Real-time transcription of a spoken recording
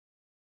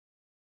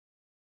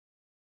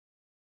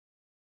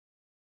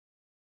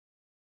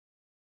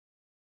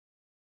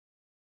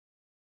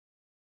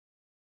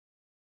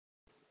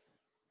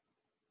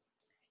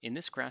In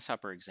this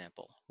Grasshopper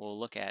example, we'll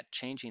look at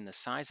changing the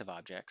size of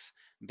objects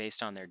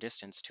based on their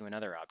distance to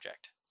another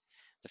object.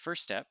 The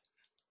first step,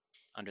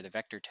 under the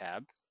Vector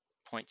tab,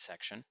 Point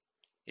section,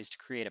 is to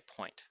create a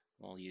point.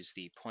 We'll use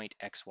the Point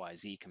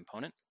XYZ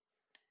component,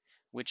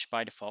 which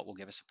by default will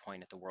give us a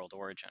point at the world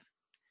origin.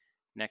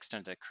 Next,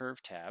 under the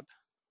Curve tab,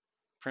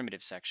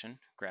 Primitive section,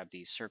 grab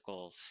the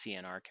Circle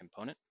CNR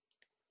component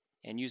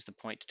and use the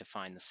point to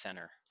define the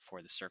center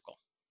for the circle.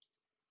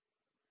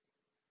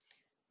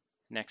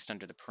 Next,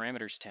 under the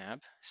Parameters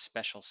tab,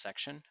 Special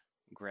section,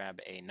 grab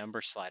a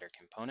Number Slider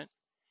component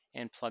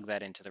and plug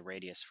that into the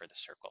radius for the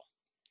circle.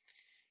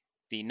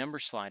 The number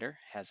slider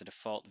has a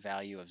default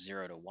value of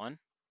 0 to 1,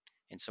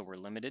 and so we're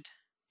limited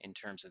in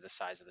terms of the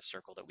size of the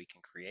circle that we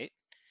can create.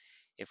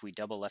 If we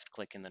double left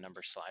click in the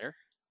number slider,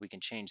 we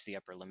can change the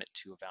upper limit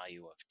to a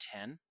value of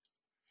 10,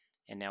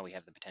 and now we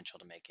have the potential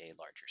to make a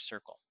larger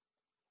circle.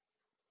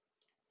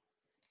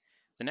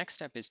 The next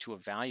step is to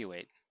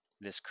evaluate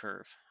this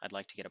curve. I'd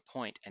like to get a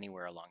point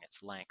anywhere along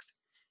its length,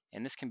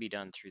 and this can be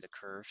done through the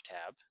Curve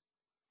tab,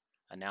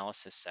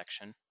 Analysis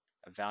section,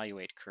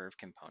 Evaluate Curve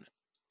component.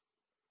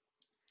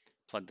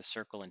 Plug the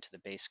circle into the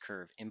base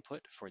curve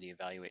input for the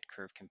Evaluate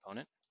Curve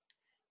component,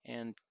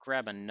 and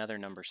grab another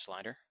number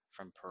slider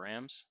from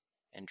Params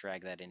and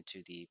drag that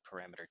into the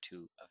parameter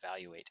to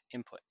evaluate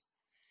input.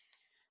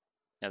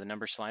 Now the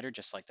number slider,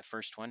 just like the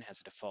first one,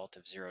 has a default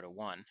of 0 to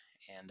 1,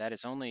 and that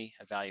is only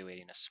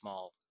evaluating a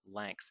small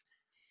length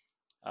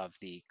of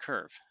the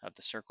curve of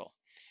the circle.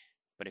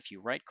 But if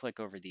you right-click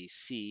over the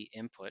C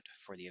input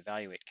for the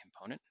evaluate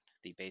component,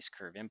 the base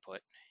curve input,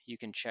 you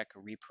can check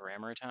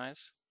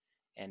reparameterize,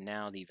 and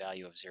now the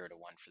value of 0 to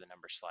 1 for the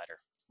number slider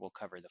will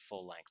cover the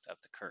full length of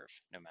the curve,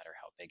 no matter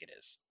how big it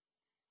is.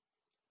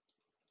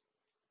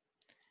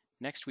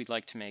 Next, we'd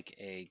like to make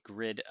a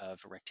grid of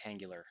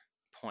rectangular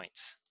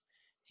points.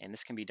 And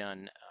this can be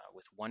done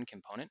with one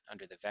component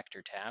under the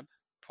Vector tab,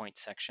 Point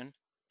section,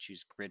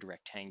 choose Grid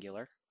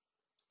Rectangular.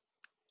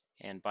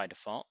 And by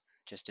default,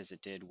 just as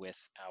it did with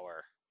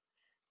our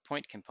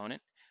point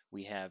component,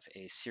 we have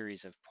a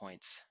series of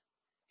points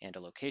and a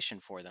location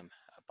for them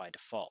by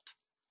default.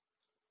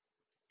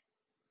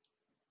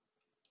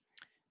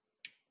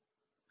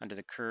 Under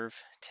the Curve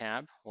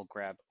tab, we'll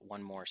grab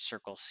one more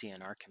Circle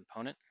CNR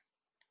component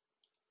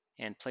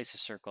and place a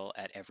circle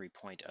at every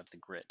point of the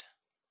grid.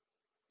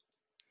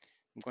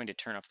 I'm going to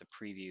turn off the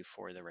preview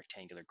for the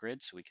rectangular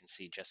grid so we can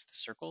see just the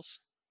circles.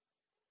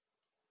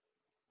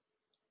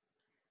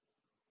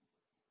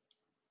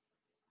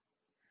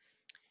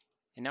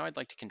 And now I'd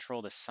like to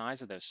control the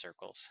size of those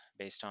circles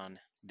based on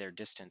their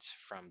distance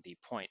from the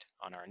point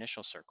on our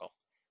initial circle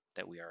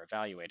that we are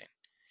evaluating.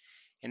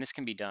 And this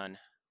can be done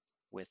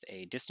with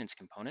a distance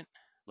component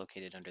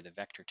located under the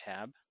Vector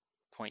tab,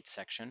 Point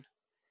section,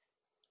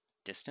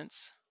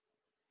 Distance.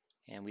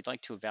 And we'd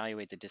like to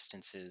evaluate the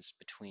distances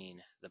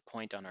between the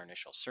point on our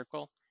initial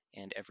circle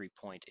and every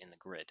point in the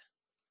grid.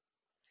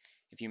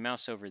 If you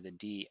mouse over the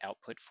D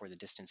output for the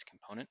distance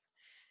component,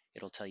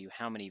 it'll tell you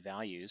how many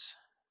values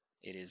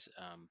it is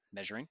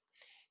measuring,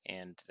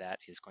 and that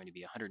is going to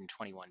be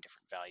 121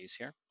 different values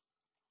here.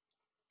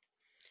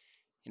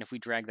 And if we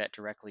drag that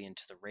directly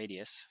into the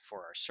radius for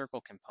our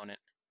circle component,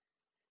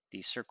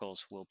 these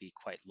circles will be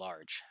quite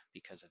large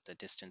because of the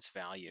distance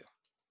value.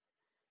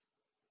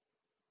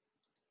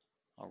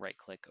 I'll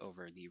right-click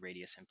over the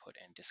radius input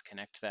and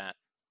disconnect that.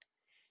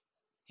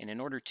 And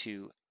in order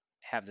to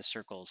have the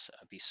circles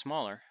be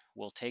smaller,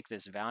 we'll take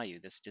this value,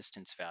 this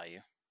distance value,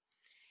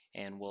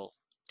 and we'll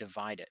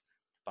divide it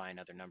by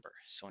another number.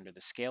 So under the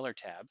Scalar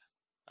tab,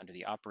 under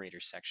the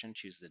Operators section,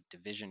 choose the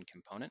Division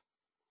component.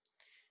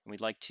 And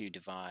we'd like to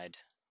divide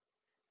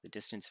the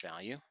distance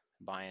value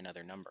by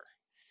another number.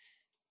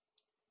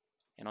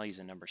 And I'll use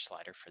a number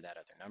slider for that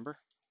other number.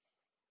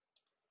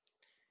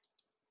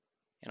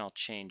 And I'll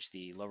change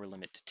the lower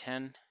limit to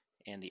 10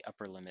 and the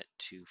upper limit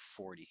to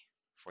 40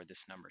 for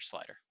this number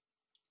slider.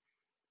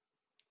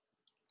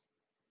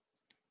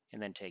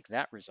 And then take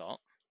that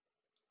result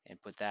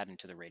and put that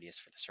into the radius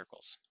for the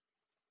circles.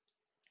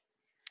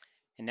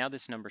 And now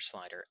this number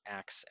slider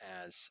acts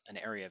as an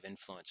area of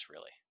influence,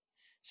 really.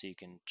 So you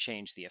can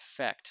change the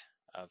effect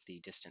of the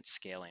distance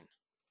scaling.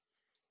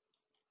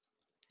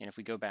 And if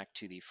we go back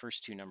to the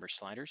first two number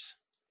sliders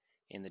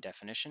in the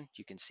definition,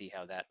 you can see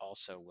how that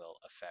also will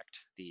affect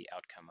the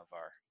outcome of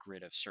our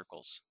grid of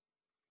circles.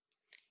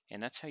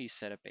 And that's how you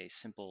set up a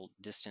simple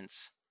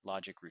distance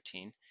logic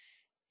routine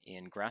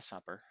in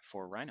Grasshopper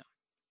for Rhino.